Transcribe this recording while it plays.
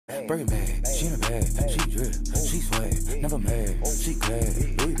Breaking bad, she in a bag, she drip, she swag, never mad, she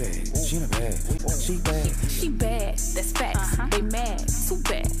glad, Louis bag, she in a bag, she bad. She bad, that's facts. They mad, too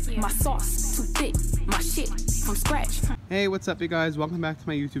bad. My sauce, too thick, my shit from scratch. Hey, what's up you guys? Welcome back to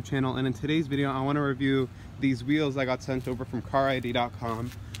my YouTube channel, and in today's video I want to review these wheels I got sent over from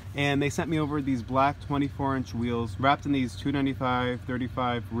CARiD.com. And they sent me over these black 24-inch wheels wrapped in these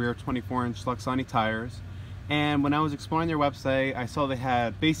 295/35 rear 24-inch LEXANI tires. And when I was exploring their website, I saw they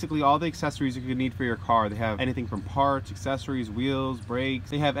had basically all the accessories you could need for your car. They have anything from parts, accessories, wheels, brakes.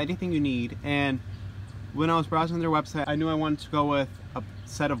 They have anything you need. And when I was browsing their website, I knew I wanted to go with a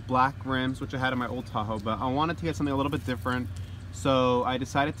set of black rims, which I had in my old Tahoe, but I wanted to get something a little bit different. So I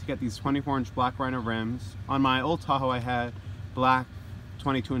decided to get these 24-inch black RHINO rims. On my old Tahoe, I had black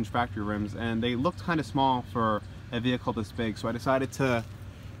 22-inch factory rims, and they looked kind of small for a vehicle this big. So I decided to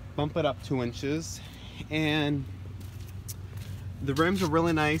bump it up 2 inches. And the rims are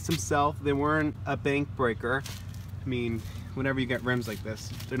really nice themselves. They weren't a bank breaker. I mean, whenever you get rims like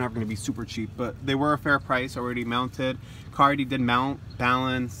this, they're not going to be super cheap, but they were a fair price, already mounted. CARiD did mount,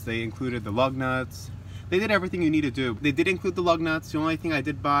 balance, they included the lug nuts. They did everything you need to do. They did include the lug nuts. The only thing I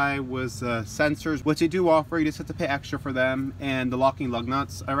did buy was sensors, which they do offer. You just have to pay extra for them, and the locking lug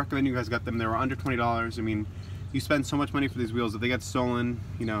nuts. I recommend you guys get them. They were under $20. I mean, you spend so much money for these wheels. If they get stolen,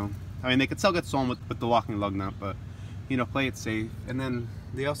 you know, I mean, they could still get stolen with the locking lug nut, but, you know, play it safe. And then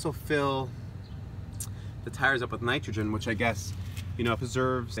they also fill the tires up with nitrogen, which I guess, you know,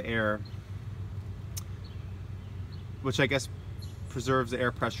 preserves the air, preserves the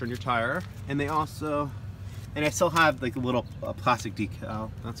air pressure in your tire. And they also, and I still have like a little plastic decal,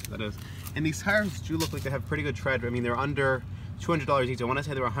 that's what that is. And these tires do look like they have pretty good tread. I mean, they're under $200 each. I want to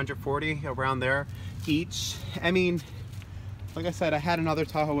say they were $140, around there each. I mean, like I said, I had another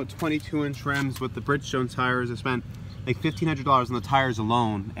Tahoe with 22-inch rims with the Bridgestone tires. I spent like $1,500 on the tires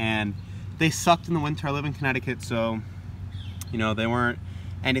alone, and they sucked in the winter. I live in Connecticut, so, you know, they weren't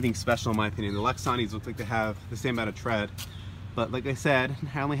anything special in my opinion. The LEXANIs look like they have the same amount of tread, but like I said,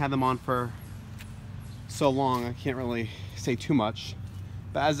 I only had them on for so long, I can't really say too much.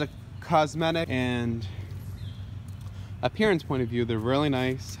 But as a cosmetic and appearance point of view, they're really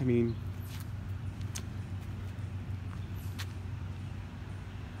nice. I mean,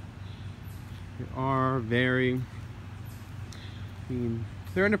 they are very, I mean,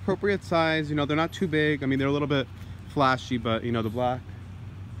 they're an appropriate size. You know, they're not too big. I mean, they're a little bit flashy, but you know, the black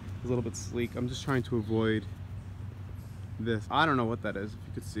is a little bit sleek. I'm just trying to avoid this. I don't know what that is, if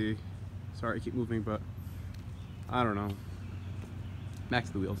you could see. Sorry, I keep moving, but I don't know. Back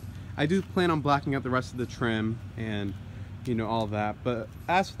to the wheels. I do plan on blacking out the rest of the trim and, you know, all of that. But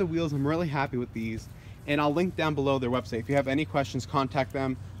as for the wheels, I'm really happy with these. And I'll link down below their website. If you have any questions, contact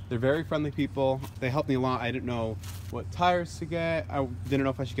them. They're very friendly people. They helped me a lot. I didn't know what tires to get. I didn't know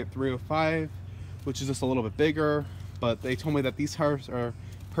if I should get 305, which is just a little bit bigger. But they told me that these tires are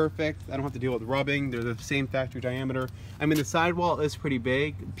perfect. I don't have to deal with rubbing. They're the same factory diameter. I mean, the sidewall is pretty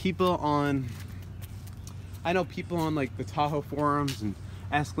big. I know people on like the Tahoe forums and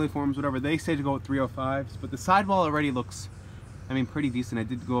Escalade forums, whatever, they say to go with 305s, but the sidewall already looks, I mean, pretty decent. I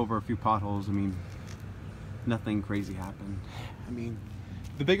did go over a few potholes. I mean, nothing crazy happened. I mean,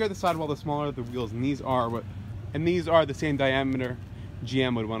 the bigger the sidewall, the smaller the wheels, and these are the same diameter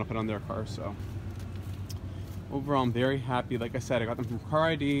GM would want to put on their car. So overall, I'm very happy. Like I said, I got them from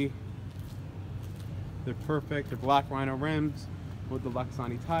CARiD. They're perfect. They're black RHINO rims with the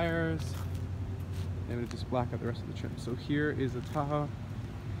LEXANI tires. And it just black out the rest of the trim. So here is the Tahoe.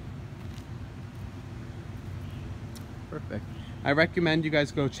 Perfect. I recommend you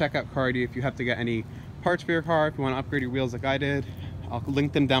guys go check out CARiD if you have to get any parts for your car, if you want to upgrade your wheels like I did. I'll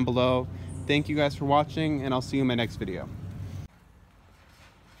link them down below. Thank you guys for watching, and I'll see you in my next video.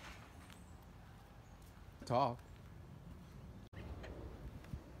 Talk.